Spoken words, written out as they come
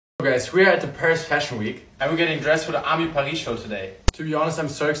Guys, we are at the Paris Fashion Week and we're getting dressed for the Ami Paris show today. To be honest, I'm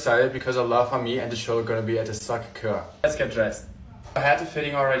so excited because I love Ami and the show is gonna be at the Sacré-Cœur. Let's get dressed. I had the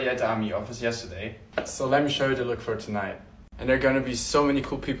fitting already at the Ami office yesterday. So let me show you the look for tonight. And there are gonna be so many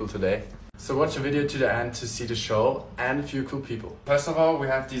cool people today. So watch the video to the end to see the show and a few cool people. First of all, we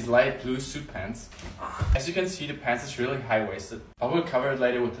have these light blue suit pants. As you can see, the pants is really high-waisted. I will cover it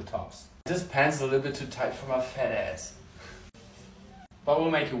later with the tops. This pants is a little bit too tight for my fat ass, but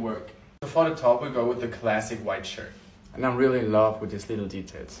we'll make it work. So for the top, we go with the classic white shirt. And I'm really in love with these little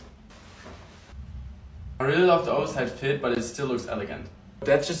details. I really love the oversized fit, but it still looks elegant.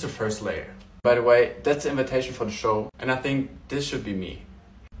 That's just the first layer. By the way, that's the invitation for the show, and I think this should be me.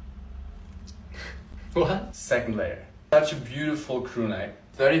 What? Second layer. Such a beautiful crew neck.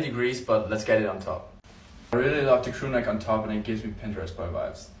 30 degrees, but let's get it on top. I really love the crew neck on top and it gives me Pinterest boy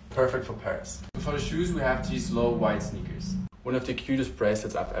vibes. Perfect for Paris. For the shoes, we have these low white sneakers. One of the cutest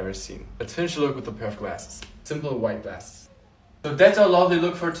bracelets I've ever seen. Let's finish the look with the perfect glasses. Simple white glasses. So that's our lovely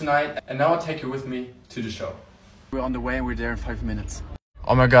look for tonight, and now I'll take you with me to the show. We're on the way and we're there in 5 minutes.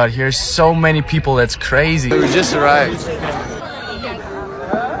 Oh my god, here's so many people, that's crazy. We just arrived.